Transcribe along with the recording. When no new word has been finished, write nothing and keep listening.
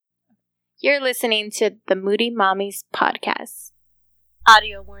You're listening to the Moody Mommies podcast.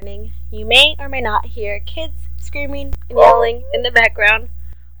 Audio warning. You may or may not hear kids screaming and yelling in the background,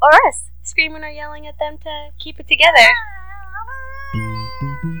 or us screaming or yelling at them to keep it together.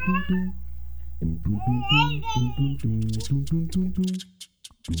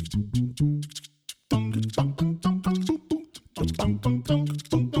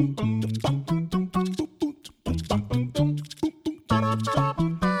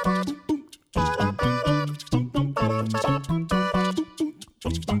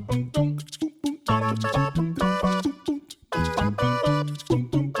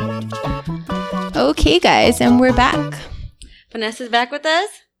 Okay, guys, and we're back. Vanessa's back with us.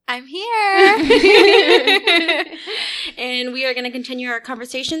 I'm here. And we are going to continue our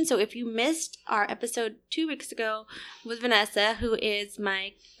conversation. So if you missed our episode 2 weeks ago with Vanessa, who is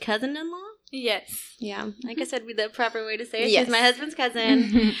my cousin-in-law. Yes. Yeah, like I said, the proper way to say it. Yes. She's my husband's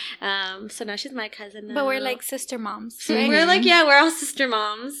cousin. So now she's my cousin now. But we're like sister moms. So Right? we're like, yeah, we're all sister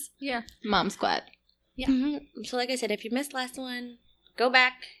moms. Yeah. Mom squad. Yeah. Mm-hmm. So like I said, if you missed last one, go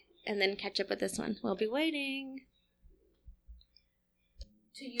back and then catch up with this one. We'll be waiting.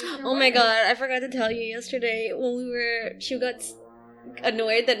 Oh my god, I forgot to tell you yesterday when she got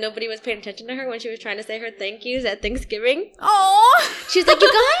annoyed that nobody was paying attention to her when she was trying to say her thank yous at Thanksgiving. Oh, She's like,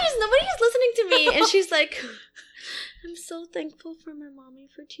 you guys, nobody's listening to me. And she's like, I'm so thankful for my mommy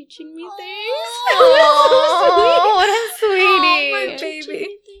for teaching me things. Oh, what a sweetie. Oh, my baby.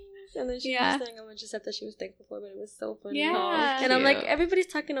 And then she was saying a bunch of stuff that she was thankful for, but it was so funny. Yeah. And I'm like, everybody's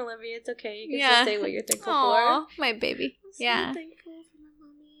talking to Olivia. It's okay. You can still say what you're thankful for. My baby. I'm so thankful for my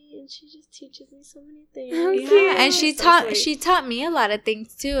mommy, and she just teaches me so many things. Yeah, and she taught me a lot of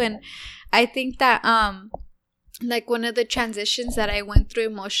things too. And I think that like one of the transitions that I went through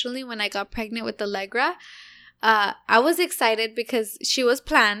emotionally when I got pregnant with Allegra, I was excited because she was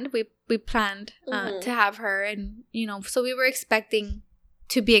planned. We planned to have her, and so we were expecting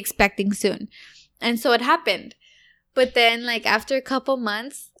soon. And so it happened. But then like after a couple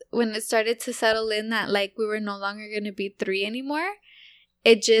months, when it started to settle in that like we were no longer going to be 3 anymore,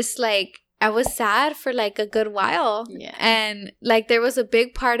 it just like I was sad for like a good while. Yeah. And like there was a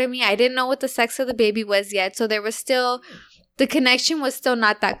big part of me, I didn't know what the sex of the baby was yet. So there was still, the connection was still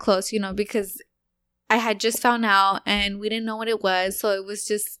not that close, because I had just found out and we didn't know what it was. So it was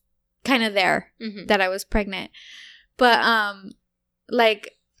just kind of there that I was pregnant. But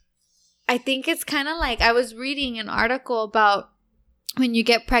like, I think it's kind of like I was reading an article about when you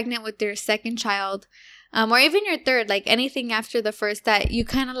get pregnant with your second child, or even your third, like anything after the first, that you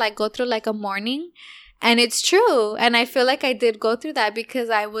kind of like go through like a mourning. And it's true. And I feel like I did go through that because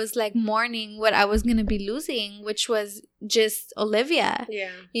I was like mourning what I was going to be losing, which was just Olivia.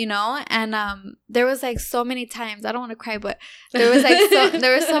 Yeah. And there was like so many times, I don't want to cry, but there was like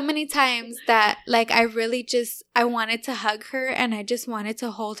there were so many times that like I really just, I wanted to hug her and I just wanted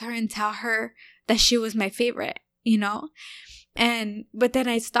to hold her and tell her that she was my favorite, but then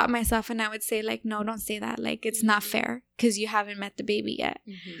I stopped myself and I would say like, no, don't say that. Like, it's not fair because you haven't met the baby yet.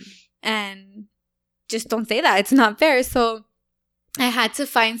 And just don't say that. It's not fair. So I had to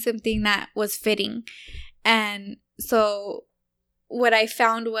find something that was fitting. And so what I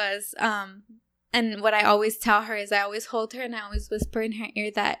found was, and what I always tell her is I always hold her and I always whisper in her ear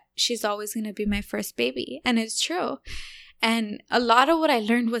that she's always going to be my first baby. And it's true. And a lot of what I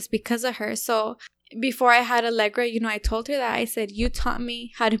learned was because of her. So before I had Allegra, I told her that. I said, you taught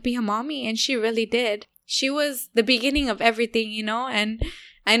me how to be a mommy. And she really did. She was the beginning of everything, and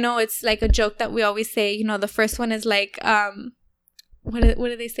I know it's like a joke that we always say, the first one is like, what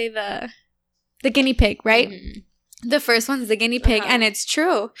do they say? The guinea pig, right? The first one's the guinea pig, and it's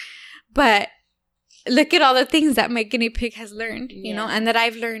true. But look at all the things that my guinea pig has learned, and that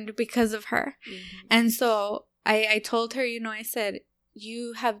I've learned because of her. And so I told her, I said,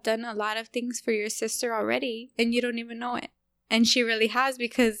 you have done a lot of things for your sister already, and you don't even know it. And she really has,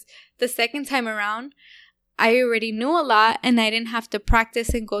 because the second time around, I already knew a lot and I didn't have to practice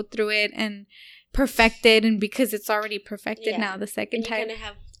and go through it and perfect it. And because it's already perfected now the second time. You're going to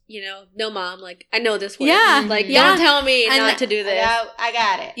have, no mom, like, I know this one. Yeah. Like, don't tell me not to do this. I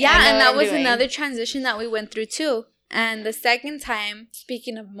got it. Yeah, and that was another transition that we went through too. And the second time,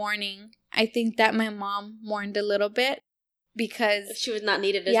 speaking of mourning, I think that my mom mourned a little bit. Because she was not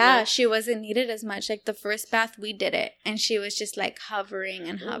needed as much. Yeah, she wasn't needed as much. Like the first bath, we did it, and she was just like hovering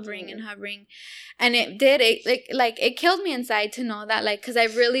and hovering and hovering, and it killed me inside to know that, like, because I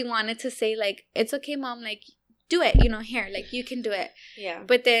really wanted to say like, it's okay, mom, like, do it, here, like, you can do it. Yeah.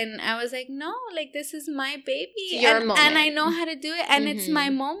 But then I was like, no, like, this is my baby, your moment, and I know how to do it, and it's my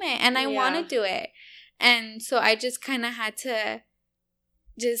moment, and I want to do it, and so I just kind of had to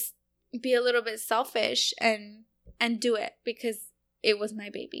just be a little bit selfish and do it because it was my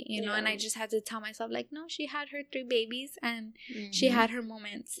baby, you know, and I just had to tell myself, like, no, she had her 3 babies and she had her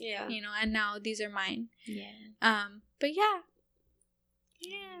moments, you know, and now these are mine. Yeah. But yeah.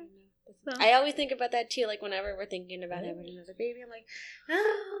 So. I always think about that too, like, whenever we're thinking about having another baby, I'm like,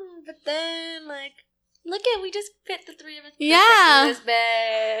 oh, but then, like, look at, we just fit the 3 of us in this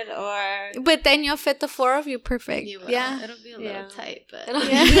bed, or... But then you'll fit the 4 of you perfect. You will. Yeah. It'll be a little tight, but...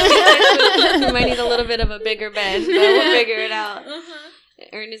 We might need a little bit of a bigger bed, but we'll figure it out.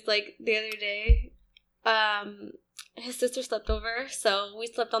 Ernest, like, the other day, his sister slept over, so we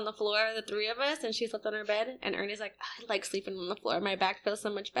slept on the floor, the 3 of us, and she slept on her bed, and Ernest like, I like sleeping on the floor, my back feels so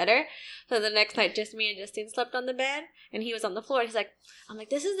much better. So the next night, just me and Justine slept on the bed, and he was on the floor, and he's like, I'm like,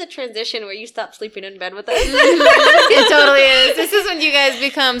 this is the transition where you stop sleeping in bed with us. It totally is. This is when you guys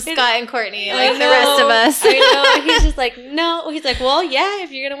become Scott and Courtney, like the rest of us. I know. He's just like, no. He's like, well, yeah,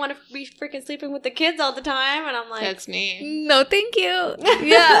 if you're going to want to be freaking sleeping with the kids all the time. And I'm like, that's me. No, thank you.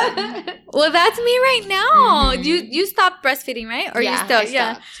 Yeah. Well, that's me right now. You stopped breastfeeding, right? Or you still?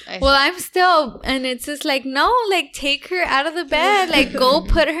 Well, I'm still. And it's just like, no, like, take her out of the bed. Like, go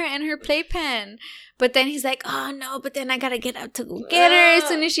put her in her playpen. But then he's like, oh, no, but then I got to get up to go get her as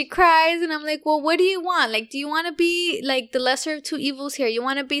soon as she cries. And I'm like, well, what do you want? Like, do you want to be, like, the lesser of 2 evils here? You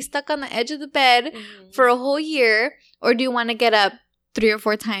want to be stuck on the edge of the bed for a whole year? Or do you want to get up 3 or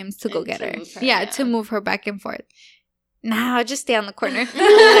 4 times to go get her? To move her back and forth. Nah, I'll just stay on the corner. Okay,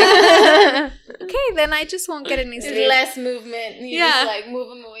 then I just won't get any sleep. Less movement. You just like move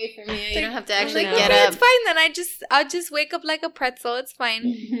them away from you. You don't have to actually get up. It's fine. Then I'll just wake up like a pretzel. It's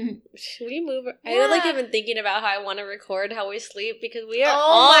fine. Should we move? I like even thinking about how I want to record how we sleep because we are.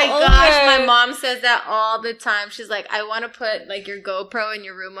 Oh my gosh, my mom says that all the time. She's like, I want to put like your GoPro in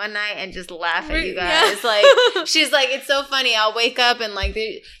your room one night and just laugh at you guys. Like, she's like, it's so funny. I'll wake up and like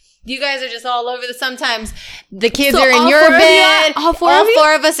you guys are just all over sometimes the kids are in your bed. All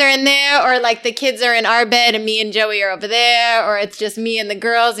four of us are in there, or like the kids are in our bed and me and Joey are over there, or it's just me and the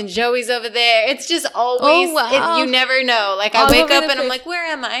girls and Joey's over there. It's just always, you never know. Like I wake up and I'm like, where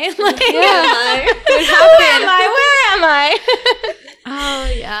am I? Like, where am I?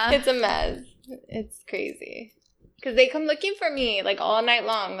 Oh, yeah. It's a mess. It's crazy. Because they come looking for me, like, all night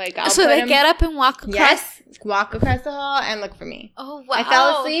long. Like, so they get up and walk across? Yes, walk across the hall and look for me. Oh, wow. I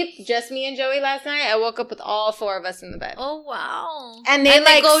fell asleep, just me and Joey last night. I woke up with all 4 of us in the bed. Oh, wow. And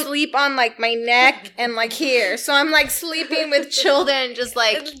they, go sleep on, like, my neck and, like, here. So I'm, like, sleeping with children just,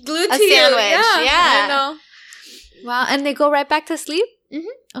 like, glued a to sandwich. You. Yeah. I know. Wow. And they go right back to sleep? Mm-hmm.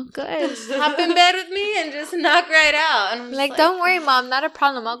 Oh, good. Hop in bed with me and just knock right out. And I'm like, don't worry, Mom. Not a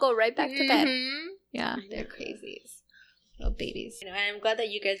problem. I'll go right back to bed. Yeah. They're crazies. Little babies. You know, and I'm glad that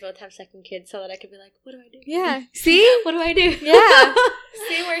you guys both have second kids so that I could be like, what do I do? Yeah. See? What do I do? Yeah.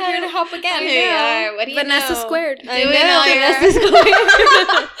 See, we're here to help again. We are. What do you Vanessa know? squared. Doing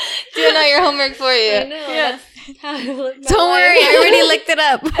all your homework for you. I know. Yeah. Don't worry, I already looked it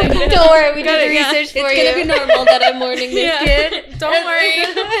up. Don't worry, we did the research for you. It's gonna be normal that I'm mourning this kid. Don't worry.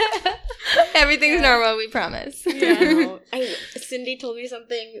 Everything's normal, we promise. Yeah. Cindy told me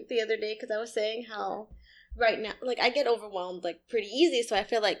something the other day because I was saying how right now, like, I get overwhelmed, like, pretty easy, so I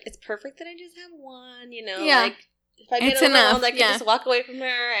feel like it's perfect that I just have one, you know? Yeah. Like, if I get overwhelmed, I can just walk away from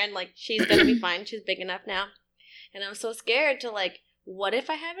her, and, like, she's gonna be fine. She's big enough now. And I'm so scared to, like, what if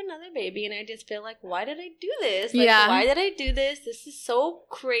I have another baby and I just feel like, why did I do this? Like, why did I do this? This is so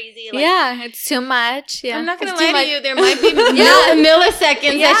crazy. Like, it's too much. Yeah. I'm not going to lie to you. There might be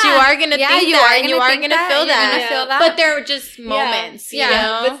milliseconds that you are going to think that and you are going to feel that. But they're just moments, you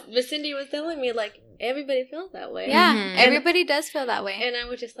know? But Cindy was telling me, like, everybody feels that way. Yeah, everybody does feel that way. And I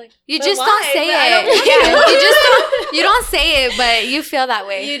was just like, you just don't say it. You don't say it, but you feel that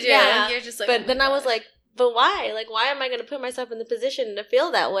way. You do. Yeah. You're just like, but then I was like, but why? Like, why am I going to put myself in the position to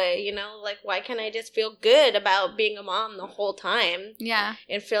feel that way? You know, like, why can't I just feel good about being a mom the whole time? Yeah.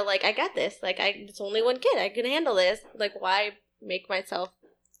 And feel like I got this. Like, it's only one kid. I can handle this. Like, why make myself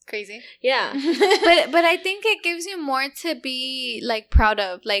crazy? Yeah. but I think it gives you more to be, like, proud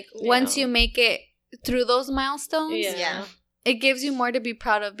of. Like, once you make it through those milestones. Yeah. It gives you more to be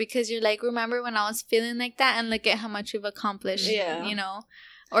proud of because you're like, remember when I was feeling like that, and look at how much we've accomplished. Yeah. You know?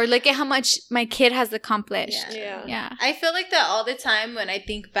 Or look at how much my kid has accomplished. Yeah. I feel like that all the time when I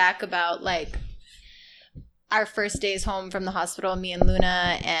think back about, like, our first days home from the hospital, me and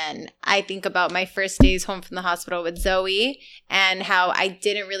Luna, and I think about my first days home from the hospital with Zoe and how I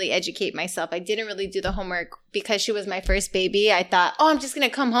didn't really educate myself. I didn't really do the homework because she was my first baby. I thought, I'm just going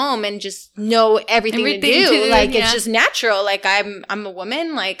to come home and just know everything to do. Like, it's just natural. Like, I'm a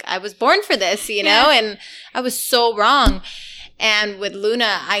woman. Like, I was born for this, you know? And I was so wrong. And with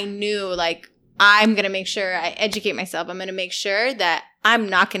Luna, I knew, like, I'm going to make sure I educate myself. I'm going to make sure that I'm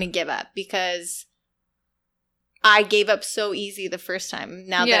not going to give up, because I gave up so easy the first time,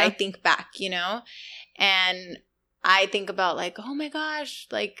 now that I think back, you know? And I think about, like, oh my gosh,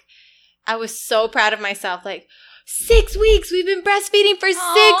 like, I was so proud of myself. Like, 6 weeks, we've been breastfeeding for 6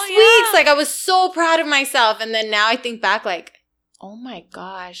 weeks. Like, I was so proud of myself. And then now I think back, like, oh my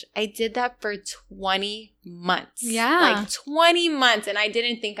gosh, I did that for 20 months. Yeah. Like 20 months. And I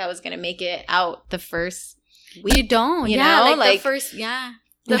didn't think I was going to make it out the first week. You don't. You know? Like the first,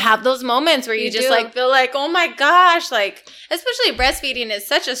 You have those moments where you just do. like feel like, oh my gosh, like, especially breastfeeding is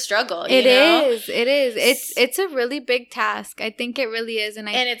such a struggle. It is. It's a really big task. I think it really is. And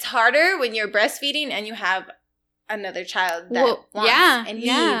it's harder when you're breastfeeding and you have another child that wants and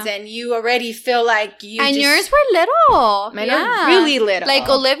needs, and you already feel like you. And yours were little. Mine are really little. Like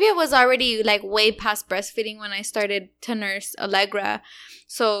Olivia was already like way past breastfeeding when I started to nurse Allegra.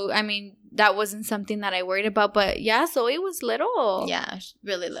 So I mean, that wasn't something that I worried about. But yeah, Zoe was little. Yeah,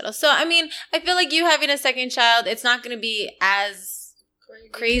 really little. So I mean, I feel like you having a second child, it's not going to be as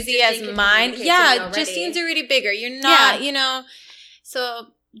crazy as mine. Yeah, Justine's already bigger. You're not, you know.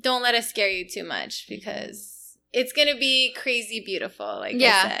 So don't let us scare you too much, because it's going to be crazy beautiful, like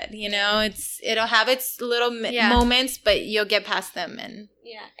I said. You know, it'll have its little moments, but you'll get past them. And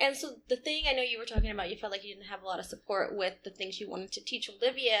and so the thing I know you were talking about, you felt like you didn't have a lot of support with the things you wanted to teach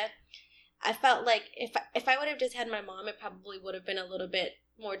Olivia. I felt like if I would have just had my mom, it probably would have been a little bit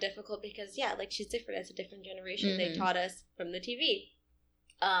more difficult, because, like, she's different. It's a different generation. Mm-hmm. They taught us from the TV.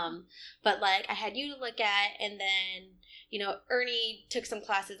 But, like, I had you to look at, and then, you know, Ernie took some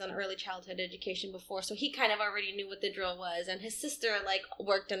classes on early childhood education before, so he kind of already knew what the drill was, and his sister, like,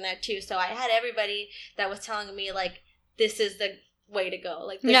 worked in that too. So I had everybody that was telling me, like, this is the way to go.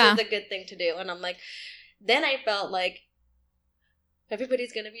 Like, this is the good thing to do. And I'm like, then I felt like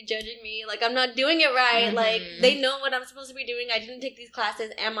everybody's going to be judging me. Like, I'm not doing it right. Mm-hmm. Like, they know what I'm supposed to be doing. I didn't take these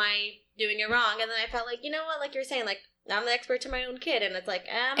classes. Am I doing it wrong? And then I felt like, you know what? Like you're saying, like, I'm the expert to my own kid. And it's like,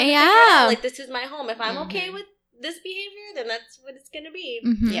 like, this is my home. If I'm okay with this behavior, then that's what it's going to be.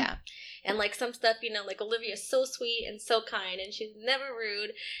 Mm-hmm. Yeah. And, like, some stuff, you know, like, Olivia's so sweet and so kind, and she's never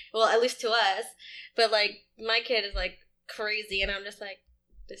rude. Well, at least to us. But, like, my kid is, like, crazy, and I'm just like,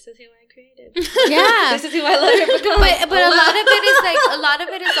 this is who I created. Yeah. This is who I let her become. But a lot of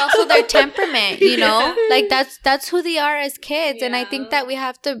it is also their temperament, you know? Like, that's who they are as kids. Yeah. And I think that we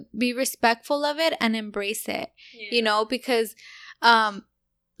have to be respectful of it and embrace it, you know? Because,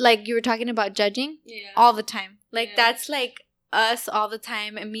 like, you were talking about judging all the time. Like, that's, like, us all the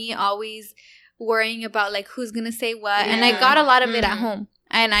time, and me always worrying about, like, who's going to say what. Yeah. And I got a lot of it at home,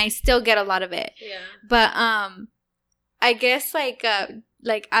 and I still get a lot of it. Yeah. But, I guess, like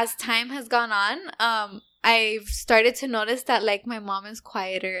as time has gone on, I've started to notice that, like, my mom is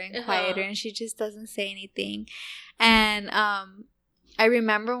quieter and quieter, and she just doesn't say anything. And I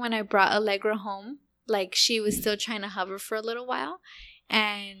remember when I brought Allegra home, like, she was still trying to hover for a little while,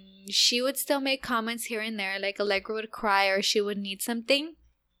 and she would still make comments here and there. Like, Allegra would cry, or she would need something,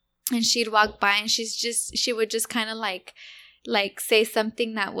 and she'd walk by, and she would just kind of like say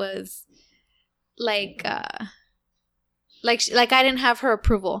something that was like I didn't have her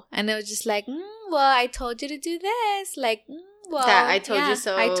approval, and it was just like, well, I told you to do this, like, well, that I told you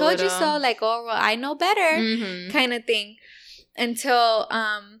so. I told you so, like, oh, well, I know better, kind of thing. Until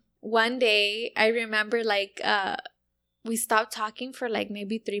one day, I remember, like, we stopped talking for, like,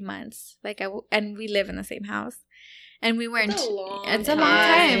 maybe 3 months, like, and we live in the same house, and we weren't. It's a long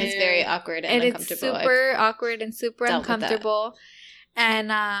time. It's very awkward and uncomfortable. It's super awkward and super uncomfortable,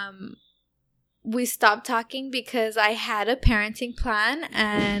 and we stopped talking because I had a parenting plan,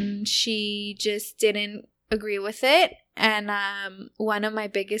 and she just didn't agree with it. And one of my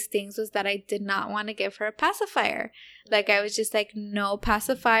biggest things was that I did not want to give her a pacifier. Like, I was just like, no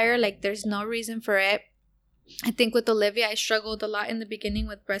pacifier. Like, there's no reason for it. I think with Olivia, I struggled a lot in the beginning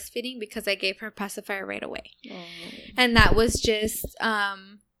with breastfeeding because I gave her a pacifier right away. And that was just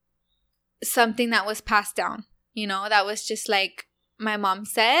something that was passed down. You know, that was just like, my mom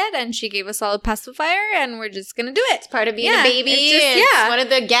said, and she gave us all a pacifier, and we're just gonna do it. It's part of being a baby. It's one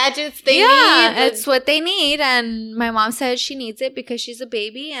of the gadgets they need. It's what they need, and my mom said she needs it because she's a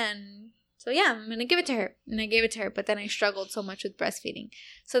baby, and so I'm gonna give it to her. And I gave it to her, but then I struggled so much with breastfeeding.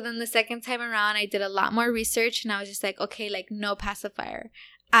 So then the second time around, I did a lot more research, and I was just like, okay, like, no pacifier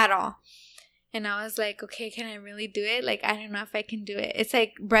at all. And I was like, okay, can I really do it? Like, I don't know if I can do it. It's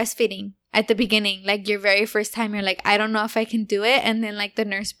like breastfeeding at the beginning. Like, your very first time, you're like, I don't know if I can do it. And then, like, the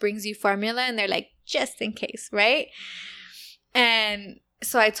nurse brings you formula, and they're like, just in case, right? And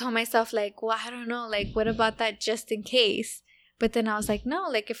so I told myself, like, well, I don't know. Like, what about that just in case? But then I was like, no,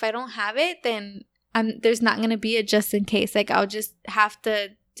 like if I don't have it, then there's not going to be a just in case. Like I'll just have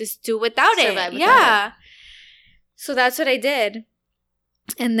to just do without it. Yeah. So that's what I did.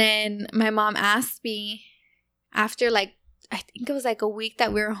 And then my mom asked me after like, I think it was like a week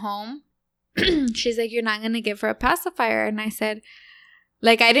that we were home. She's like, you're not going to give her a pacifier. And I said,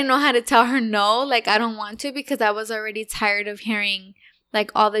 like, I didn't know how to tell her no. Like, I don't want to because I was already tired of hearing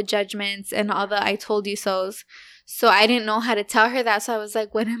like all the judgments and all the I told you so's. So I didn't know how to tell her that. So I was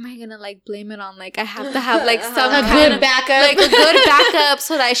like, what am I going to like blame it on? Like, I have to have like some a good backup. Like a good backup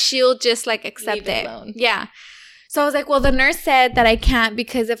so that she'll just like accept it. Alone. Yeah. So I was like, well, the nurse said that I can't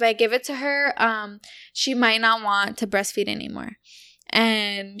because if I give it to her, she might not want to breastfeed anymore.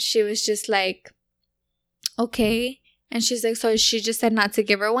 And she was just like, okay. And she's like, so she just said not to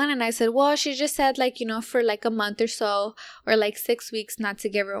give her one. And I said, well, she just said like, you know, for like a month or so or like 6 weeks not to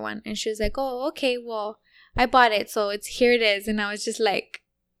give her one. And she was like, oh, okay, well, I bought it. So here it is. And I was just like,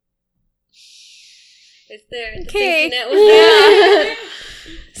 it's there. Okay. The safety net was there.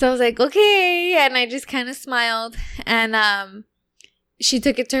 So I was like, okay. And I just kind of smiled. And she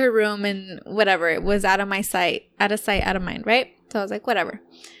took it to her room and whatever. It was out of my sight. Out of sight, out of mind, right? So I was like, whatever.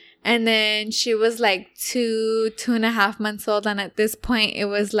 And then she was like 2.5 months old. And at this point, it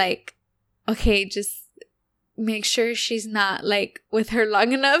was like, okay, just make sure she's not like with her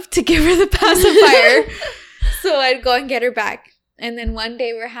long enough to give her the pacifier. So I'd go and get her back. And then one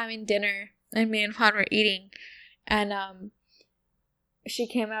day we're having dinner and me and Juan were eating. And she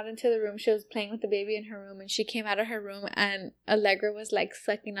came out into the room. She was playing with the baby in her room. And she came out of her room and Allegra was like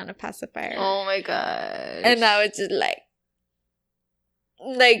sucking on a pacifier. Oh my God. And I was just like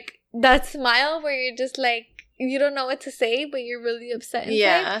that smile where you're just like, you don't know what to say, but you're really upset inside.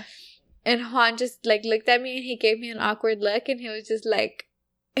 Yeah. And Juan just like looked at me and he gave me an awkward look and he was just like,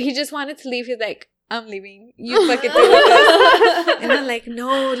 he just wanted to leave. He's like, I'm leaving. You fucking deal with this. And I'm like,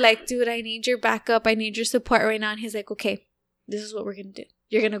 no, like, dude, I need your backup. I need your support right now. And he's like, okay, this is what we're going to do.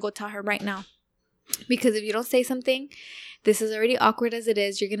 You're going to go tell her right now. Because if you don't say something, this is already awkward as it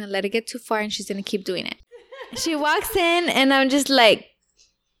is. You're going to let it get too far and she's going to keep doing it. She walks in and I'm just like,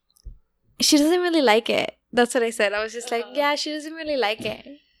 she doesn't really like it. That's what I said. I was just like, yeah, she doesn't really like it.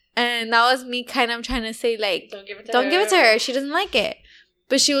 And that was me kind of trying to say, like, don't give it to her. She doesn't like it.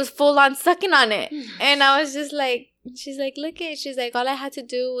 But she was full on sucking on it. And I was just like, she's like, look it. She's like, all I had to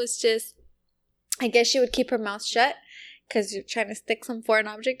do was just, I guess she would keep her mouth shut because you're trying to stick some foreign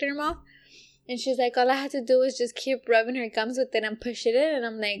object in her mouth. And she's like, all I had to do was just keep rubbing her gums with it and push it in. And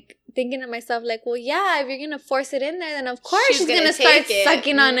I'm like, thinking to myself, like, well, yeah, if you're going to force it in there, then of course she's going to start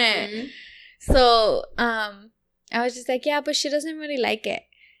sucking on it. So, I was just like, yeah, but she doesn't really like it.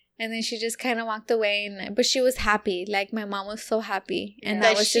 And then she just kind of walked away. But she was happy. Like, my mom was so happy. And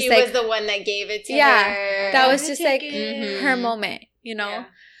that was just like... She was the one that gave it to her. Yeah. That was just like her moment, you know? Yeah.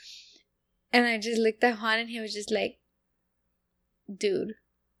 And I just looked at Juan and he was just like, dude.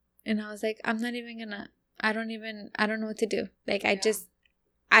 And I was like, I'm not even gonna... I don't know what to do. Like,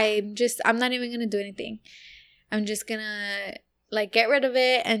 I'm not even gonna do anything. I'm just gonna, like, get rid of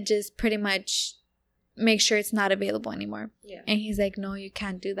it and just pretty much... make sure it's not available anymore. Yeah. And he's like, no, you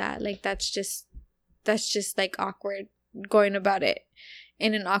can't do that. Like, that's just like awkward going about it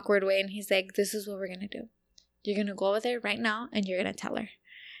in an awkward way. And he's like, this is what we're going to do. You're going to go over there right now and you're going to tell her.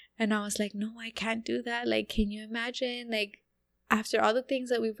 And I was like, no, I can't do that. Like, can you imagine, like, after all the things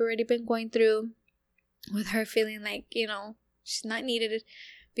that we've already been going through with her feeling like, you know, she's not needed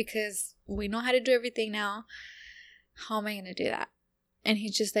because we know how to do everything now. How am I going to do that? And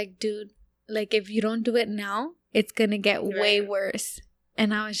he's just like, dude, like, if you don't do it now, it's going to get way worse.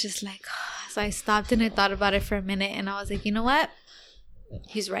 And I was just like, oh. So I stopped and I thought about it for a minute. And I was like, you know what?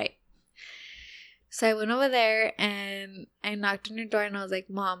 He's right. So I went over there and I knocked on her door and I was like,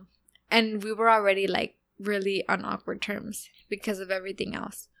 Mom. And we were already, like, really on awkward terms because of everything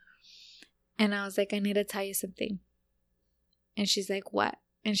else. And I was like, I need to tell you something. And she's like, what?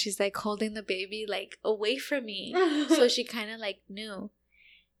 And she's, like, holding the baby, like, away from me. So she kind of, like, knew.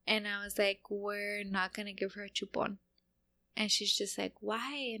 And I was like, we're not going to give her a chupon. And she's just like,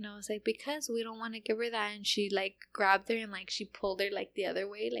 why? And I was like, because we don't want to give her that. And she, like, grabbed her and, like, she pulled her, like, the other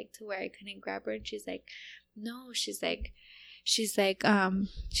way, like, to where I couldn't grab her. And she's like, no. She's like,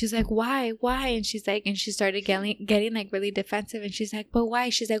 why? And she's like, and she started getting like, really defensive. And she's like, but why?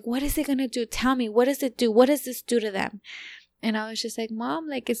 She's like, what is it going to do? Tell me, what does it do? What does this do to them? And I was just like, Mom,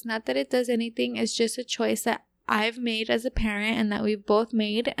 like, it's not that it does anything. It's just a choice that I've made as a parent and that we've both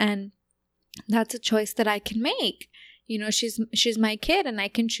made, and that's a choice that I can make. You know, she's my kid and I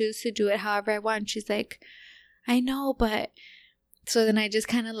can choose to do it however I want. She's like, I know, but... So then I just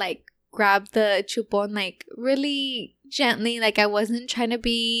kind of, like, grabbed the chupon, like, really gently. Like, I wasn't trying to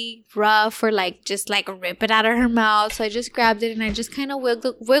be rough or like just like rip it out of her mouth. So I just grabbed it and I just kind of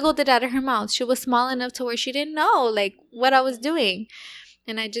wiggled it out of her mouth. She was small enough to where she didn't know like what I was doing.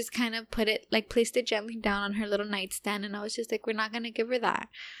 And I just kind of placed it gently down on her little nightstand. And I was just like, we're not going to give her that.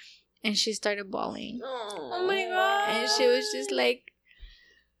 And she started bawling. Oh my God. And she was just like,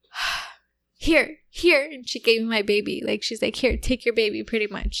 here. And she gave me my baby. Like, she's like, here, take your baby, pretty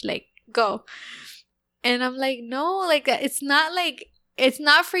much. Like, go. And I'm like, no, like, it's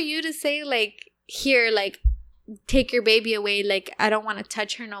not for you to say, like, here, like, take your baby away. Like, I don't want to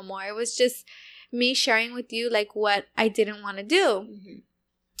touch her no more. It was just me sharing with you, like, what I didn't want to do. Mm-hmm.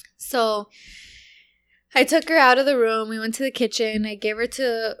 So I took her out of the room. We went to the kitchen. I gave her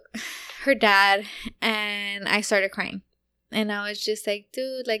to her dad, and I started crying. And I was just like,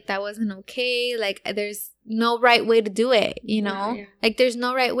 dude, like, that wasn't okay. Like, there's no right way to do it, you know? Yeah. Like, there's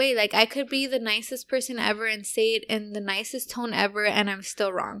no right way. Like, I could be the nicest person ever and say it in the nicest tone ever, and I'm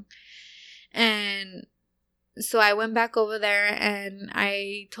still wrong. And so I went back over there, and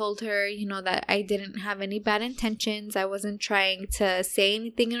I told her, you know, that I didn't have any bad intentions. I wasn't trying to say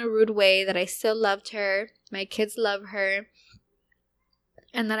anything in a rude way, that I still loved her. My kids love her.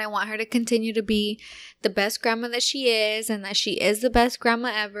 And that I want her to continue to be the best grandma that she is, and that she is the best grandma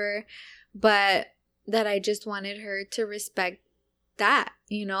ever. But that I just wanted her to respect that,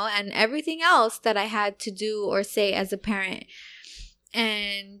 you know, and everything else that I had to do or say as a parent.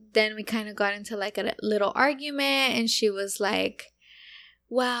 And then we kind of got into like a little argument, and she was like,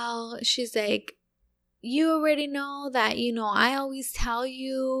 well, she's like, you already know that, you know, I always tell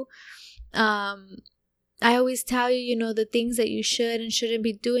you, you know, the things that you should and shouldn't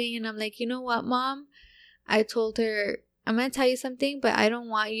be doing. And I'm like, you know what, Mom? I told her, I'm going to tell you something, but I don't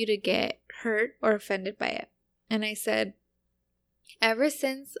want you to get hurt or offended by it. And I said, ever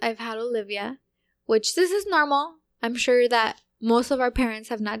since I've had Olivia, which this is normal, I'm sure that most of our parents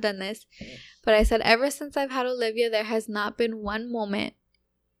have not done this, but I said, ever since I've had Olivia, there has not been one moment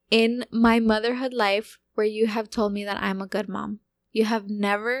in my motherhood life where you have told me that I'm a good mom. You have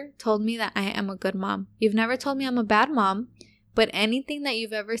never told me that I am a good mom. You've never told me I'm a bad mom, but anything that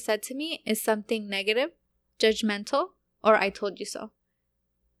you've ever said to me is something negative, judgmental, or I told you so.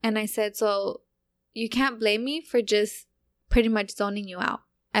 And I said, so you can't blame me for just pretty much zoning you out.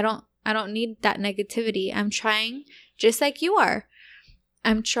 I don't need that negativity. I'm trying, just like you are.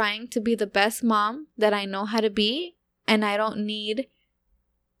 I'm trying to be the best mom that I know how to be, and I don't need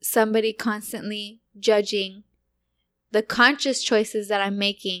somebody constantly judging the conscious choices that I'm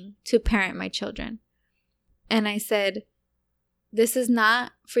making to parent my children. And I said, this is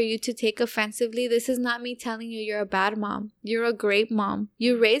not for you to take offensively. This is not me telling you you're a bad mom. You're a great mom.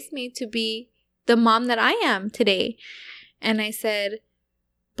 You raised me to be the mom that I am today. And I said,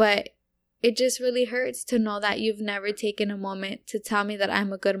 but it just really hurts to know that you've never taken a moment to tell me that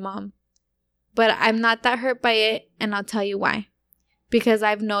I'm a good mom. But I'm not that hurt by it, and I'll tell you why. Because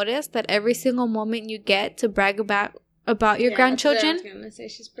I've noticed that every single moment you get to brag about your grandchildren, I was gonna say,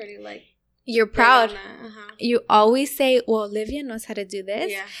 she's pretty like, you're proud. You always say, well, Olivia knows how to do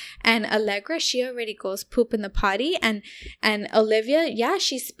this. Yeah. And Allegra, she already goes poop in the potty. And Olivia, yeah,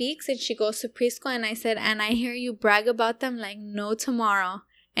 she speaks and she goes to preschool. And I said, and I hear you brag about them like no tomorrow.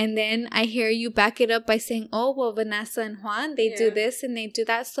 And then I hear you back it up by saying, oh, well, Vanessa and Juan, they do this and they do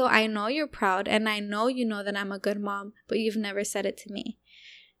that. So I know you're proud, and I know you know that I'm a good mom, but you've never said it to me.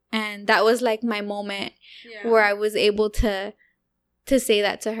 And that was like my moment where I was able to say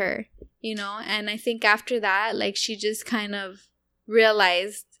that to her, you know. And I think after that, like, she just kind of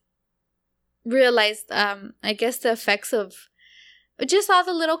realized I guess the effects of just all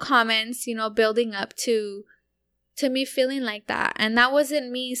the little comments, you know, building up to me feeling like that. And that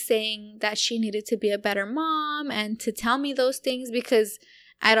wasn't me saying that she needed to be a better mom and to tell me those things, because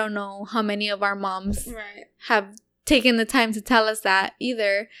I don't know how many of our moms have taken the time to tell us that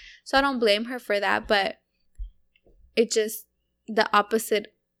either. So I don't blame her for that, but it just, the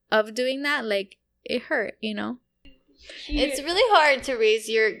opposite of doing that, like, it hurt, you know? It's really hard to raise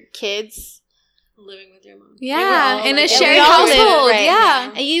your kids living with your mom. Yeah, in a shared household.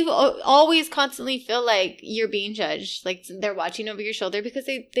 Yeah. And you always constantly feel like you're being judged. Like, they're watching over your shoulder, because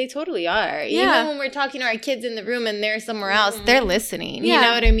they totally are. Yeah. Even when we're talking to our kids in the room and they're somewhere else, they're listening. Yeah. You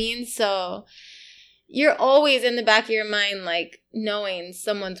know what I mean? So you're always in the back of your mind, like, knowing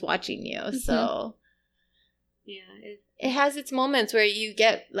someone's watching you. Mm-hmm. So yeah, it has its moments where you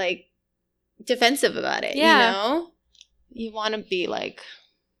get, like, defensive about it. Yeah. You know? You want to be like,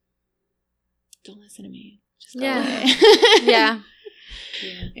 don't listen to me. Just go away. Yeah.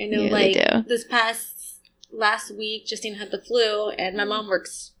 I know, like, this last week, Justine had the flu, and my mom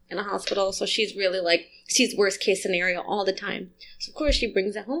works in a hospital, so she's really like, sees worst case scenario all the time. So of course she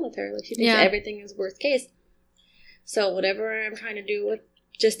brings it home with her. Like she thinks everything is worst case. So whatever I'm trying to do with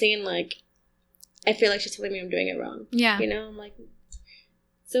Justine, like, I feel like she's telling me I'm doing it wrong. Yeah. You know, I'm like,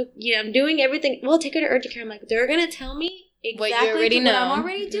 so yeah, I'm doing everything. Well, take her to urgent care. I'm like, they're gonna tell me exactly what you already know. What I'm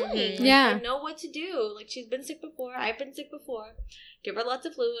already doing. Mm-hmm. Like, I know what to do. Like, she's been sick before. I've been sick before. Give her lots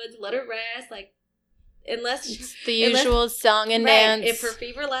of fluids. Let her rest. Like, unless it's the usual song and dance. If her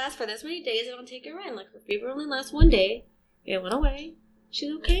fever lasts for this many days, I don't take her in. Like, her fever only lasts one day. It went away.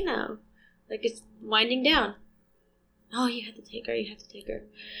 She's okay now. Like, it's winding down. Oh, you have to take her. You have to take her.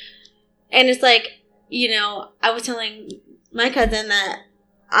 And it's like, you know, I was telling my cousin that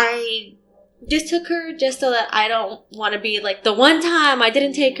I just took her just so that I don't want to be like, the one time I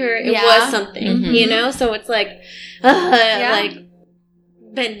didn't take her, it was something, you know? So it's like, like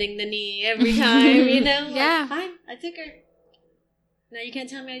bending the knee every time, you know? Like, fine, I took her. Now you can't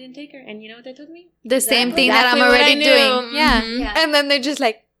tell me I didn't take her. And you know what they told me? The same thing that I'm already doing. Yeah. And then they're just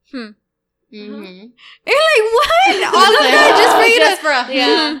like, Mm-hmm. You're like, what? All of that just for you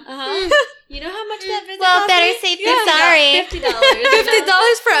to... You know how much that visit well, better safe than sorry. $50.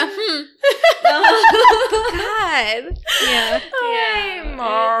 $50 for God. Yeah.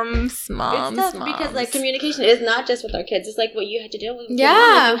 Moms. It's tough because, like, communication is not just with our kids. It's like what you had to do. You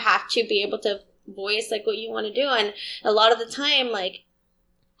have to be able to voice, like, what you want to do. And a lot of the time, like,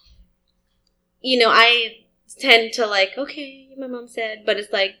 you know, I tend to, like, okay, my mom said, but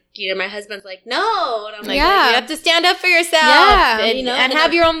it's like, you know, my husband's like, no, and I'm like, you have to stand up for yourself, and, you know, and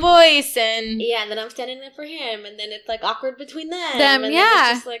have your own voice, and and then I'm standing up for him, and then it's like awkward between them, and then it's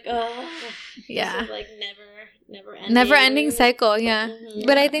just like, this is like never ending cycle,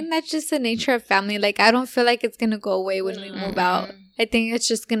 But I think that's just the nature of family. Like, I don't feel like it's gonna go away when we move out. I think it's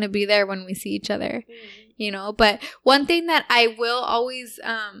just gonna be there when we see each other, you know. But one thing that I will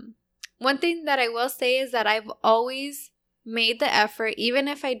say is that I've always made the effort, even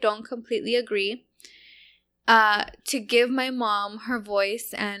if I don't completely agree, to give my mom her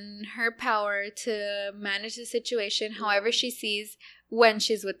voice and her power to manage the situation however she sees when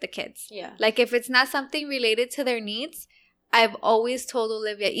she's with the kids. Yeah. Like, if it's not something related to their needs, I've always told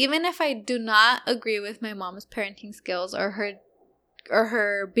Olivia, even if I do not agree with my mom's parenting skills or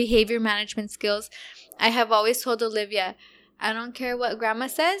her behavior management skills, I have always told Olivia, I don't care what grandma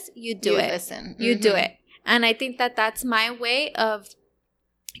says, you do it. Listen. You do it. And I think that that's my way of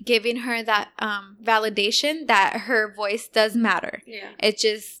giving her that validation that her voice does matter. Yeah.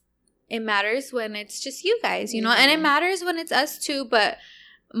 It matters when it's just you guys, you know, and it matters when it's us too, but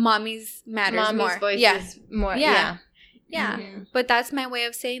mommy's matters more. Voice is more. Yeah. But that's my way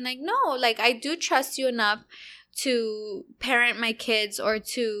of saying, like, no, like, I do trust you enough to parent my kids or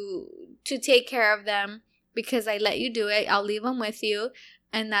to take care of them because I let you do it. I'll leave them with you.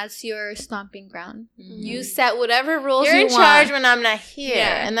 And that's your stomping ground. Mm-hmm. You set whatever rules you want. You're in charge when I'm not here.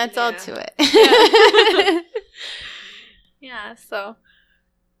 Yeah. And that's all to it.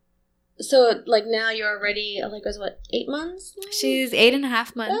 So, like, now you're already, like, was what, 8 months? She's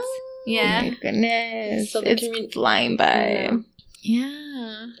 8.5 months. Oh, my goodness. So it's flying by.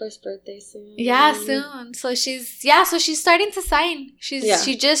 Yeah. First birthday soon. Yeah, soon. So she's starting to sign.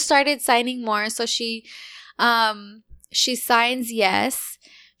 She just started signing more. So she signs yes.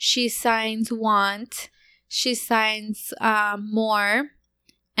 She signs want. She signs more.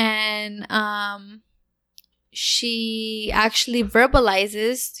 And she actually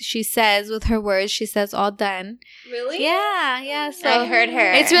verbalizes. She says with her words, she says all done. Really? Yeah. So I heard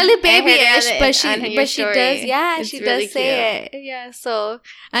her. It's really babyish, but she does. Yeah, she really does say it. Yeah. So,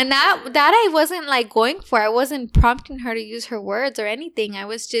 and that I wasn't like going for. I wasn't prompting her to use her words or anything. I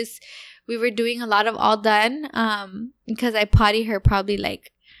was just, we were doing a lot of all done. Because I potty her probably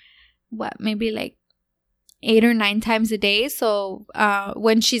like, maybe like 8 or 9 times a day. So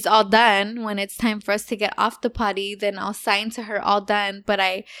when she's all done, when it's time for us to get off the potty, then I'll sign to her all done, but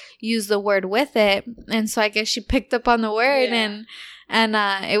I use the word with it. And so I guess she picked up on the word. And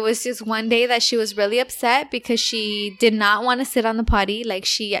it was just one day that she was really upset because she did not want to sit on the potty. Like,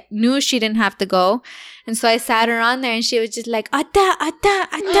 she knew she didn't have to go. And so I sat her on there and she was just like, Atta. And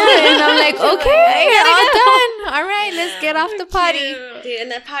I'm like, okay, you're all done. All right, let's get off the potty. Dude,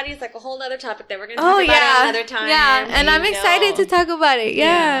 and that potty is like a whole other topic that we're going to talk about another time. Yeah, and I'm excited to talk about it.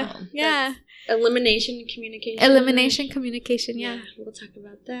 Yeah. Elimination communication. Yeah. We'll talk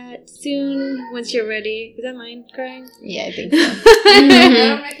about that soon once you're ready. Is that mine crying? Yeah, I think so. I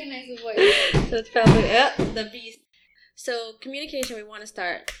don't recognize the voice. So it's probably the beast. So communication, we want to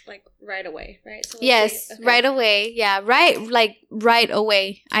start like right away, right? So yes, right away. Yeah, right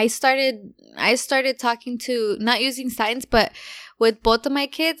away. I started talking to, not using signs, but with both of my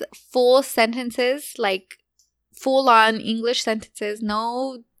kids, full sentences, like full on English sentences.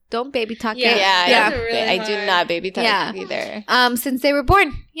 No, don't baby talk it. I do not baby talk either. Since they were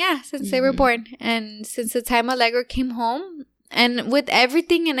born. Yeah, since they were born. And since the time Allegra came home, and with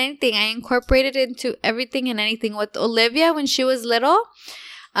everything and anything, I incorporated into everything and anything. With Olivia, when she was little,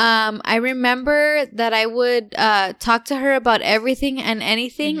 I remember that I would talk to her about everything and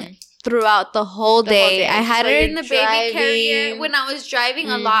anything throughout the whole day. I had her in the baby carrier when I was driving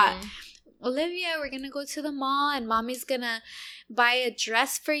a lot. Olivia, we're going to go to the mall and mommy's going to buy a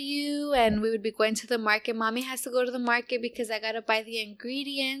dress for you, and we would be going to the market. Mommy has to go to the market because I got to buy the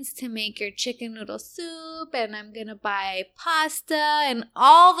ingredients to make your chicken noodle soup, and I'm going to buy pasta, and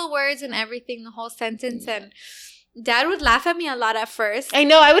all the words and everything, the whole sentence. And Dad would laugh at me a lot at first. I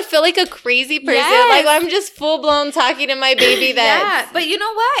know. I would feel like a crazy person. Yes. Like I'm just full blown talking to my baby. Yeah, but you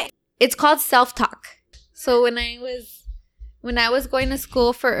know what? It's called self-talk. So when I was going to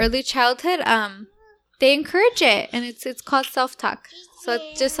school for early childhood, they encourage it, and it's called self-talk. So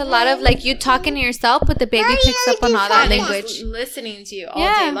it's just a lot of like you talking to yourself, but the baby picks up on all that language. Listening to you all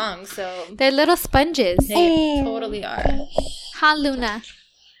day long. So they're little sponges. They totally are. Huh, Luna?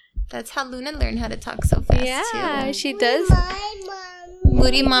 That's how Luna learned how to talk so fast. Yeah, too. she does.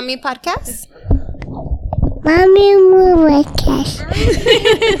 Moody Mommy Podcast. Mommy Podcast.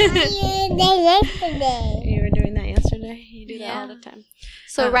 You were doing that yesterday. You do that all the time.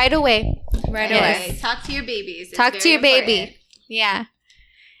 So right away. Talk to your babies. Talk to your baby. Yeah.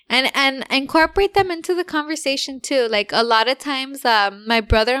 And incorporate them into the conversation too. Like a lot of times, my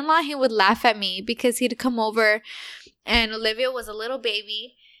brother-in-law, he would laugh at me because he'd come over and Olivia was a little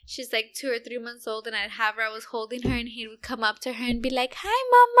baby. She's like 2 or 3 months old, and I'd have her, I was holding her, and he would come up to her and be like, "Hi,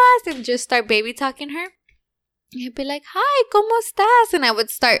 mamas," and just start baby talking her. He'd be like, "Hi, ¿cómo estás?" And I would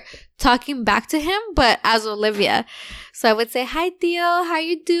start talking back to him, but as Olivia. So I would say, "Hi, Tío, how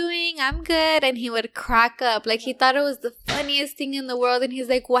you doing? I'm good." And he would crack up. Like, he thought it was the funniest thing in the world. And he's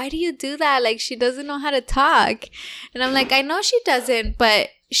like, "Why do you do that? Like, she doesn't know how to talk." And I'm like, "I know she doesn't,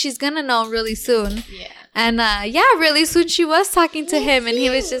 but she's going to know really soon." Yeah. And really soon she was talking to him. And he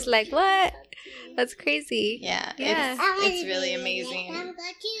was just like, "What? That's crazy." Yeah. It's really amazing.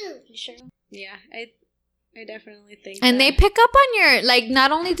 You sure? Yeah, I definitely think. And they pick up on your, like,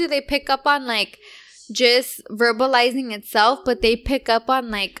 not only do they pick up on, like, just verbalizing itself, but they pick up on,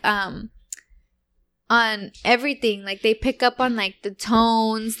 like, on everything. Like, they pick up on, like, the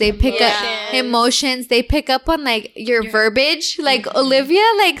tones. They pick up emotions. They pick up on, like, your verbiage. Like, Olivia,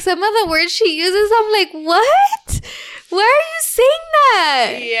 like, some of the words she uses, I'm like, what? Why are you saying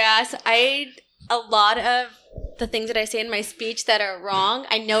that? Yeah, so a lot of the things that I say in my speech that are wrong,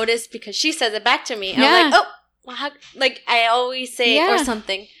 I notice because she says it back to me. And I'm like, oh, well, how, like I always say or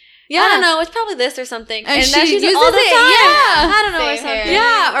something. Yeah. I don't know. It's probably this or something. And she uses it all the time. Yeah. I don't know or something.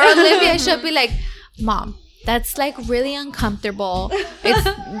 Yeah. Or Olivia, she'll be like, "Mom, that's like really uncomfortable.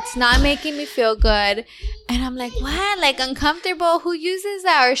 It's not making me feel good." And I'm like, "What? Like uncomfortable? Who uses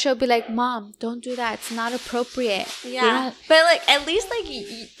that?" Or she'll be like, "Mom, don't do that. It's not appropriate." Yeah. But like at least like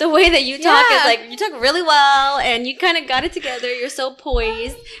the way that you talk is like you talk really well and you kind of got it together. You're so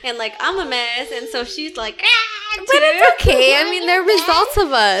poised and like I'm a mess, and so she's like, but it's okay. I mean, they're results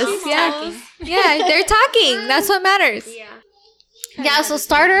of us. Yeah, they're talking. That's what matters. Yeah. So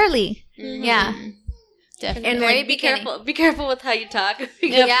start early. Mm-hmm. Yeah. Definitely. And like, be careful. Be careful with how you talk. Of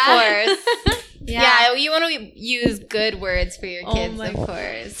course. Yeah, you want to use good words for your kids, of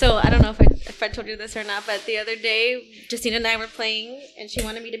course. So I don't know if I told you this or not, but the other day, Justina and I were playing, and she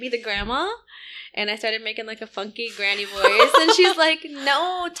wanted me to be the grandma, and I started making like a funky granny voice, and she's like,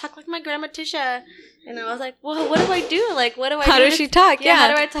 "No, talk like my grandma Tisha." And I was like, "Well, what do I do? Like, what do I do?" How does she talk? Yeah, how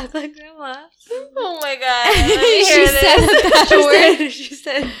do I talk like grandma? Oh my god! Let me hear this. She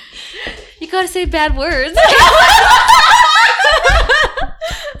said, "You gotta say bad words."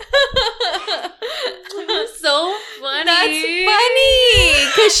 So funny. That's funny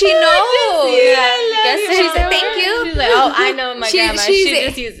because she knows. She said thank you. She's like, "Oh, I know my grandma. She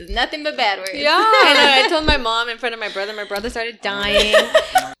just uses nothing but bad words." Yeah. I told my mom in front of my brother. My brother started dying.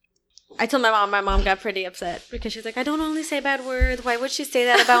 I told my mom got pretty upset because she's like, "I don't only say bad words. Why would she say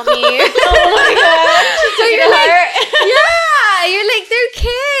that about me?" Oh my god. So you're like, you're like, they're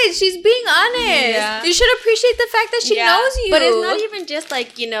kids. She's being honest. Yeah. You should appreciate the fact that she knows you. But it's not even just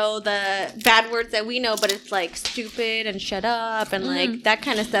like, you know, the bad words that we know, but it's like stupid and shut up and like that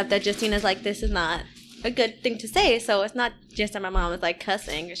kind of stuff that Justina's like, this is not a good thing to say. So it's not just that my mom is like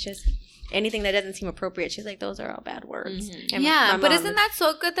cussing. It's just anything that doesn't seem appropriate, she's like, those are all bad words. And Yeah, but isn't that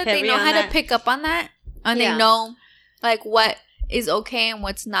so good that they know how to pick up on that? And they know, like, what is okay and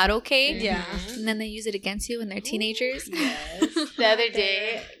what's not okay. Yeah. And then they use it against you when they're teenagers. Yes. The other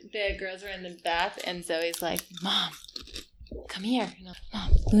day, the girls were in the bath, and Zoe's like, Mom, come here. And I'm like,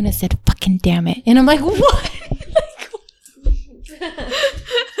 Mom, Luna said, fucking damn it. And I'm like, what?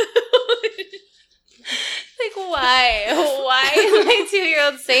 Like, why? Why is my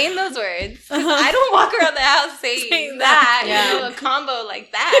 2-year-old saying those words? I don't walk around the house saying that. Yeah. You know, a combo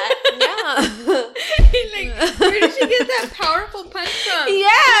like that. Yeah. Like, where did she get that powerful punch from?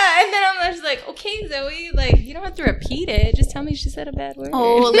 Yeah. And then I'm just like, okay, Zoe, like, you don't have to repeat it. Just tell me she said a bad word.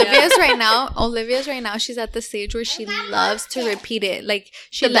 Oh, Olivia's right now. She's at the stage where she loves to repeat it. Like,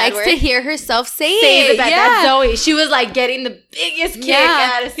 she likes to hear herself say it. Yeah. That's Zoe. She was like getting the biggest kick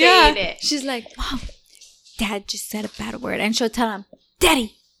out of saying it. She's like, Mom, Dad just said a bad word. And she'll tell him,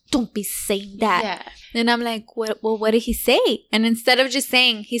 Daddy, don't be saying that. Yeah. And I'm like, what did he say? And instead of just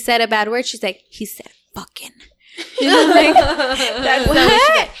saying he said a bad word, she's like, he said fucking. You know, like, that's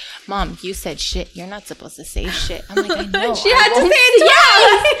what? Mom, you said shit. You're not supposed to say shit. I'm like, I know. She had to say it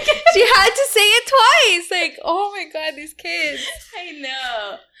twice. She had to say it twice. Like, oh my God, these kids. I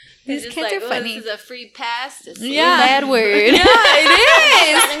know. These kids are funny. This is a free pass to say a bad word. Yeah,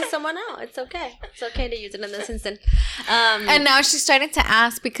 it is. Calling someone out. It's okay. It's okay to use it in this instant. And now she's starting to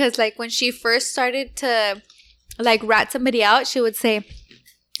ask because, like, when she first started to, like, rat somebody out, she would say,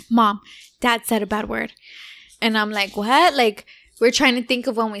 Mom, Dad said a bad word. And I'm like, what? Like, we're trying to think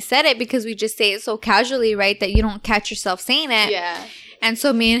of when we said it because we just say it so casually, right? That you don't catch yourself saying it. Yeah. And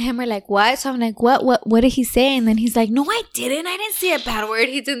so me and him are like, what? So I'm like, what did he say? And then he's like, no, I didn't. I didn't say a bad word.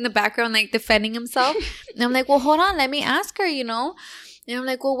 He's in the background, like, defending himself. And I'm like, well, hold on. Let me ask her, you know? And I'm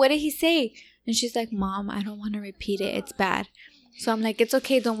like, well, what did he say? And she's like, Mom, I don't want to repeat it. It's bad. So I'm like, it's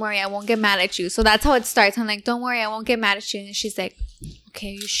okay. Don't worry. I won't get mad at you. So that's how it starts. I'm like, don't worry. I won't get mad at you. And she's like, okay,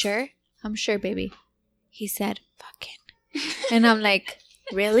 are you sure? I'm sure, baby. He said, fucking. And I'm like,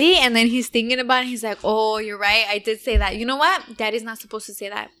 really? And then he's thinking about it. He's like, oh, you're right. I did say that. You know what? Daddy's not supposed to say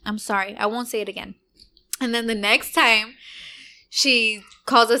that. I'm sorry. I won't say it again. And then the next time she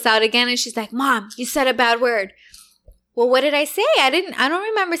calls us out again and she's like, Mom, you said a bad word. Well, what did I say? I don't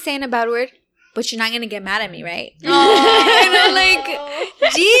remember saying a bad word. But you're not going to get mad at me, right? Oh. And I'm like,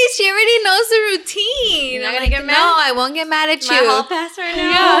 geez, she already knows the routine. You're not going to get mad? No, I won't get mad at you. My hall pass right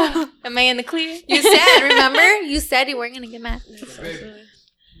now? Yeah. Am I in the clear? You said, remember? You said you weren't going to get mad. It's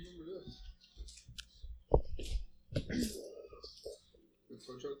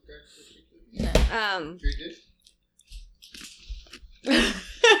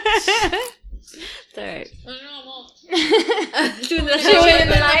alright. Oh, no, I won't. Doing the shit in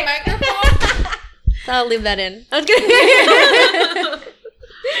the microphone. So I'll leave that in. I was kidding.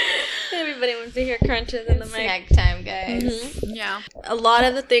 Everybody wants to hear crunches in the mic. Snack time, guys. Mm-hmm. Yeah. A lot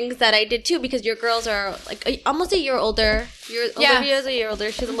of the things that I did too, because your girls are like almost a year older. Olivia's a year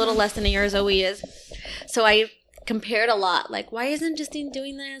older. She's a little less than a year. Zoe is. So I compared a lot. Like, why isn't Justine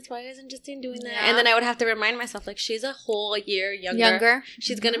doing this? Why isn't Justine doing that? Yeah. And then I would have to remind myself, like, she's a whole year younger.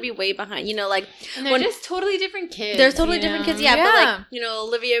 She's going to be way behind. You know, like. And they're just totally different kids. They're totally different kids, yeah. But, like, you know,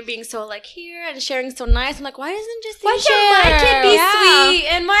 Olivia being so, like, here and sharing so nice. I'm like, why isn't Justine share? Why can't my kid be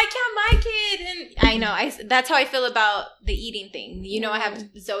sweet? And why can't my kid? And I know. That's how I feel about the eating thing. You know,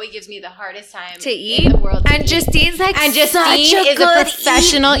 Zoe gives me the hardest time to eat in the world. And Justine's like, and Justine is a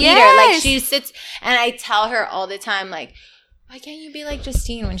professional eater. Yes. Like, she sits, and I tell her all the time, like, why can't you be like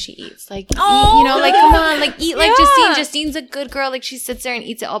Justine when she eats? Like, eat, you know, like, come on, like, eat like Justine. Justine's a good girl. Like, she sits there and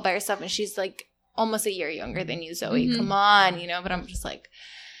eats it all by herself, and she's, like, almost a year younger than you, Zoe. Mm-hmm. Come on, you know, but I'm just like,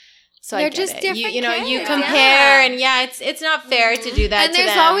 so they're I get just it. Different You know, kids. you compare, and it's not fair to do that. And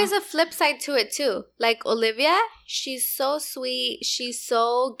there's always a flip side to it too. Like Olivia, she's so sweet, she's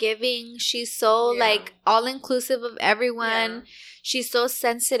so giving, she's so like all inclusive of everyone. Yeah. She's so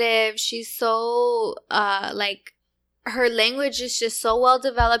sensitive. She's so like her language is just so well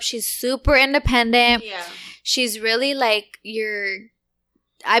developed. She's super independent. Yeah, she's really like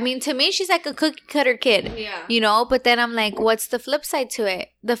I mean, to me, she's like a cookie cutter kid, you know? But then I'm like, what's the flip side to it?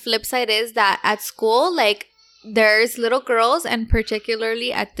 The flip side is that at school, like, there's little girls, and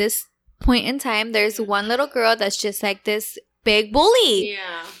particularly at this point in time, there's one little girl that's just like this big bully.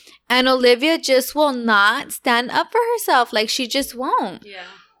 Yeah. And Olivia just will not stand up for herself. Like, she just won't. Yeah.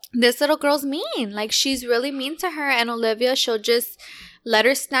 This little girl's mean. Like, she's really mean to her. And Olivia, she'll just let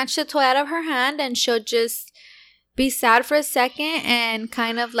her snatch the toy out of her hand, and she'll just be sad for a second and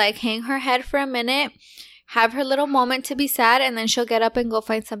kind of like hang her head for a minute, have her little moment to be sad, and then she'll get up and go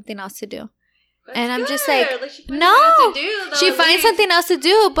find something else to do. That's and I'm just like, no, she finds something else to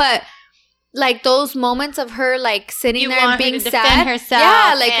do, but like those moments of her like sitting there and being sad, defend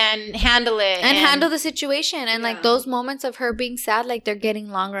herself, like, and handle it, and handle the situation, and like those moments of her being sad, like they're getting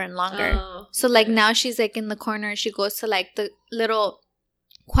longer and longer. So like now she's like in the corner, she goes to like the little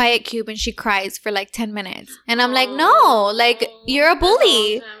quiet cube and she cries for like 10 minutes, and I'm like, no, like you're a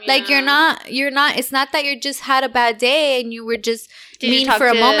bully, like you're not, it's not that you just had a bad day and you were just mean for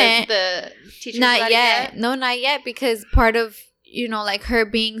a moment. The teacher not yet. No, not yet, because part of, you know, like her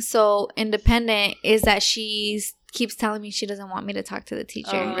being so independent is that she keeps telling me she doesn't want me to talk to the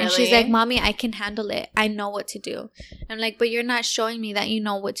teacher. Really? And she's like, Mommy, I can handle it. I know what to do. I'm like, but you're not showing me that you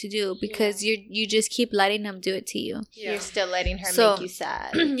know what to do, because you just keep letting them do it to you. You're still letting her make you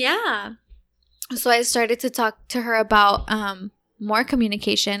sad. Yeah. So I started to talk to her about more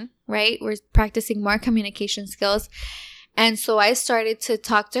communication, right? We're practicing more communication skills. And so I started to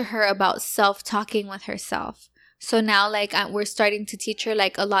talk to her about self-talking with herself. So now, like, we're starting to teach her,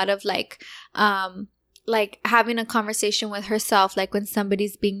 like, a lot of, like having a conversation with herself, like when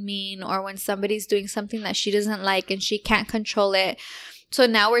somebody's being mean or when somebody's doing something that she doesn't like and she can't control it. So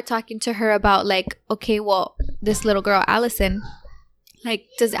now we're talking to her about, like, okay, well, this little girl, Allison, like,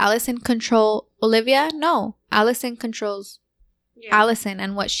 does Allison control Olivia? No. Allison controls Allison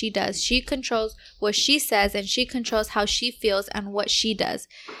and what she does. She controls what she says, and she controls how she feels and what she does.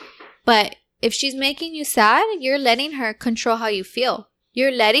 But if she's making you sad, you're letting her control how you feel.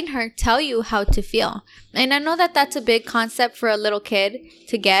 You're letting her tell you how to feel. And I know that that's a big concept for a little kid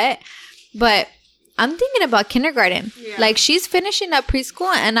to get, but I'm thinking about kindergarten. Like, she's finishing up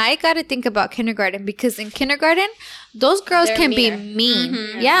preschool, and I got to think about kindergarten, because in kindergarten, those girls can be mean.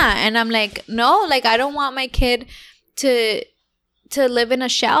 Mm-hmm. Yeah. And I'm like, no, like, I don't want my kid to live in a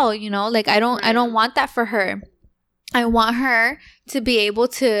shell, you know? Like, I don't want that for her. I want her to be able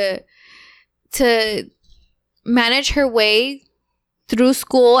to manage her way through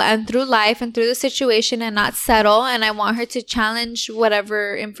school and through life and through the situation and not settle. And I want her to challenge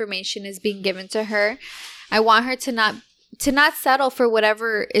whatever information is being given to her. I want her to not settle for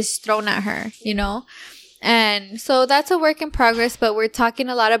whatever is thrown at her, you know? And so that's a work in progress, but we're talking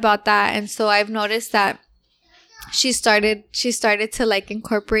a lot about that. And so I've noticed that she started to, like,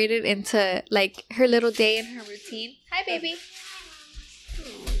 incorporate it into, like, her little day and her routine. Hi, baby.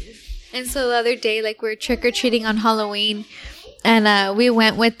 And so the other day, like, we're trick-or-treating on Halloween, and we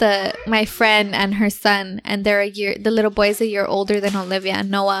went with my friend and her son, and the little boy's a year older than Olivia,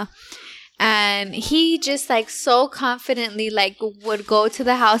 Noah. And he just, like, so confidently, like, would go to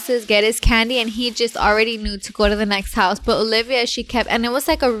the houses, get his candy, and he just already knew to go to the next house. But Olivia, and it was,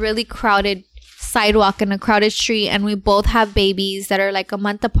 like, a really crowded sidewalk and a crowded street, and we both have babies that are, like, a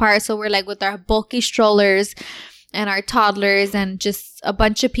month apart. So we're, like, with our bulky strollers and our toddlers and just a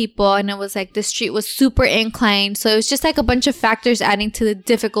bunch of people, and it was like the street was super inclined, so it was just like a bunch of factors adding to the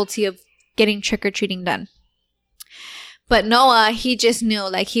difficulty of getting trick-or-treating done. But Noah, he just knew,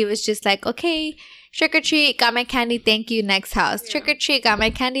 like, he was just like, okay, trick-or-treat, got my candy, thank you, next house. Trick-or-treat, got my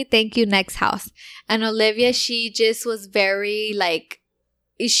candy, thank you, next house. And Olivia, she just was very, like,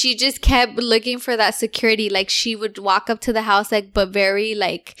 she just kept looking for that security. Like, she would walk up to the house, like, but very,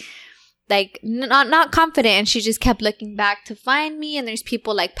 like not confident, and she just kept looking back to find me, and there's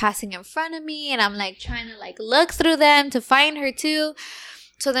people, like, passing in front of me, and I'm, like, trying to, like, look through them to find her too.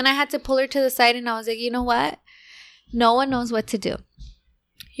 So then I had to pull her to the side, and I was like, you know what? No one knows what to do.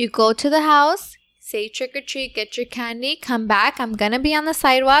 You go to the house, say trick or treat, get your candy, come back, I'm gonna be on the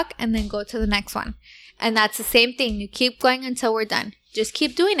sidewalk, and then go to the next one. And that's the same thing. You keep going until we're done. Just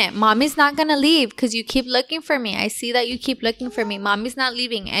keep doing it. Mommy's not going to leave because you keep looking for me. I see that you keep looking for me. Mommy's not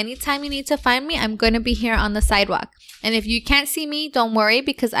leaving. Anytime you need to find me, I'm going to be here on the sidewalk. And if you can't see me, don't worry,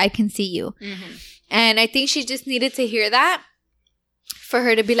 because I can see you. Mm-hmm. And I think she just needed to hear that for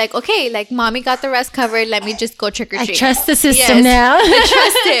her to be like, okay, like, Mommy got the rest covered. Let me just go trick or treat. I trust the system now. I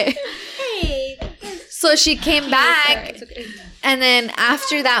trust it. Hey. So she came back. Okay. And then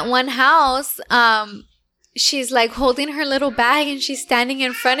after that one house, she's, like, holding her little bag, and she's standing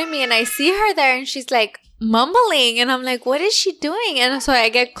in front of me, and I see her there, and she's, like, mumbling, and I'm like, what is she doing? And so I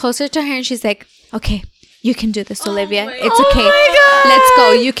get closer to her, and she's like, okay, you can do this, Olivia. It's okay. Let's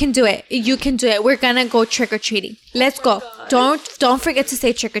go. You can do it. You can do it. We're gonna go trick-or-treating. Let's go. Don't forget to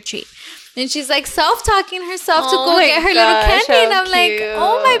say trick-or-treat. And she's, like, self-talking herself to go get her little candy. And I'm like,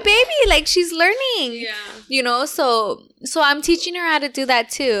 oh, my baby. Like, she's learning. Yeah. You know, so I'm teaching her how to do that,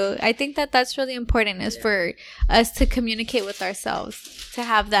 too. I think that that's really important, is for us to communicate with ourselves, to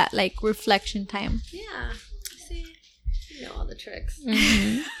have that, like, reflection time. Yeah. See, you know all the tricks.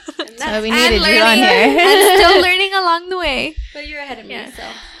 Mm-hmm. So we needed you on here. And still learning along the way. But you're ahead of me, so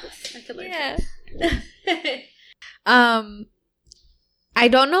I could learn. Yeah. I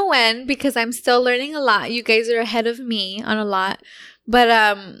don't know when because I'm still learning a lot. You guys are ahead of me on a lot. But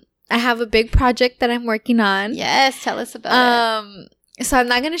I have a big project that I'm working on. Yes, tell us about it. So I'm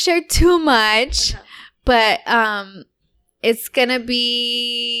not going to share too much, but it's going to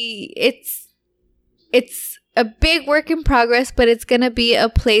be it's a big work in progress, but it's going to be a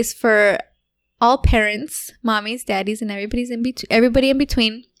place for all parents, mommies, daddies, and everybody in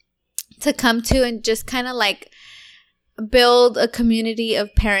between to come to and just kind of like build a community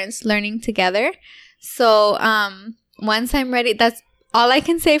of parents learning together. So once I'm ready, that's all I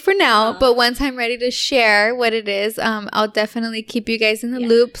can say for now. But once I'm ready to share what it is, I'll definitely keep you guys in the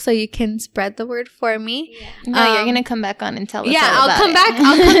loop so you can spread the word for me. No, you're gonna come back on and tell us. Yeah, all about I'll come back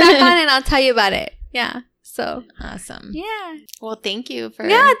on and I'll tell you about it. Yeah. So awesome. Yeah. Well, thank you for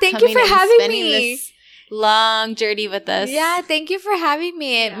thank you for having me. This long journey with us. Yeah, thank you for having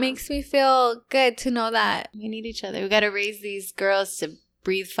me. It makes me feel good to know that we need each other. We got to raise these girls to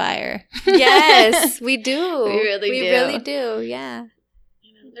breathe fire. Yes, we do. We really do. Yeah.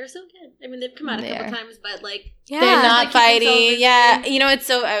 They're so good. I mean, they've come out a couple times, but like they're not like fighting. Yeah, you know, it's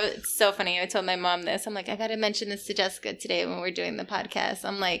so funny. I told my mom this. I'm like, I got to mention this to Jessica today when we're doing the podcast.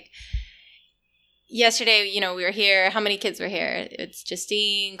 I'm like, yesterday, you know, we were here. How many kids were here? It's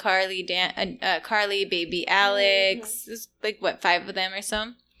Justine, Carly, Carly, baby Alex. There's like, what, 5 of them or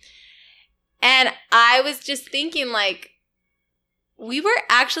so? And I was just thinking, like, we were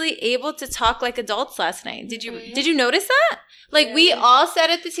actually able to talk like adults last night. Did you notice that? Like, we all sat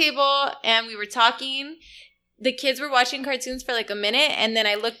at the table and we were talking. The kids were watching cartoons for like a minute, and then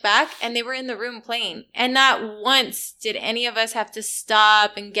I looked back and they were in the room playing. And not once did any of us have to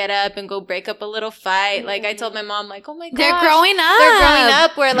stop and get up and go break up a little fight. Like, I told my mom, like, oh my gosh. They're growing up. They're growing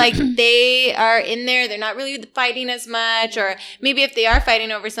up where like they are in there. They're not really fighting as much. Or maybe if they are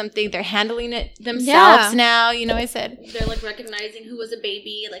fighting over something, they're handling it themselves now. You know, I said. They're like recognizing who was a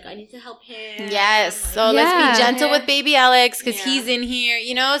baby. Like, I need to help him. Yes. So let's be gentle with baby Alex because he's in here,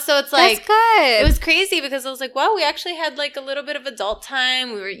 you know? So it's like. That's good. It was crazy because I was like, wow, we actually had like a little bit of adult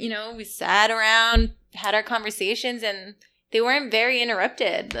time. We were, you know, we sat around, had our conversations, and they weren't very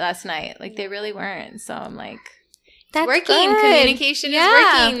interrupted last night. Like, they really weren't. So I'm like, it's working. Good. Communication is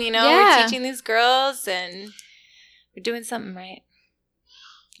working, you know? We're teaching these girls and we're doing something right,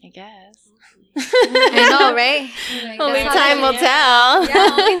 I guess. I know, right? Like, only time will tell. Yeah,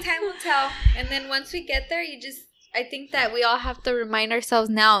 only time will tell. And then once we get there, I think that we all have to remind ourselves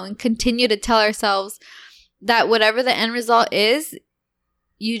now and continue to tell ourselves that whatever the end result is,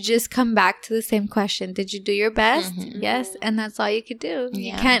 you just come back to the same question. Did you do your best? Mm-hmm. Yes. And that's all you could do.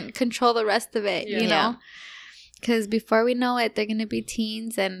 Yeah. You can't control the rest of it, you know? Because before we know it, they're going to be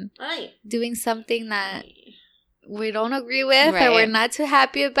teens and doing something that we don't agree with or we're not too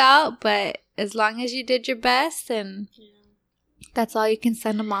happy about. But as long as you did your best, and that's all you can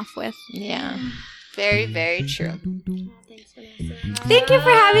send them off with. Yeah. Very, very true. Thank you for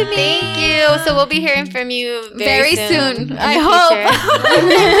having me. Thank you. So we'll be hearing from you very soon. I hope.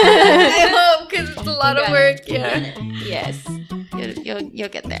 I hope, because it's a lot of work. Yeah. Yes. You'll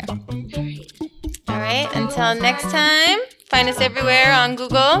get there. All right. Until next time, find us everywhere on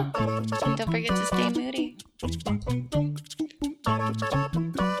Google. And don't forget to stay moody.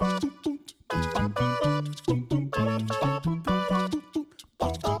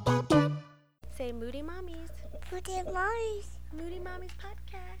 Say Moody Mommies. Moody Mommies. Moody Mommies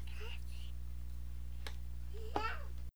podcast.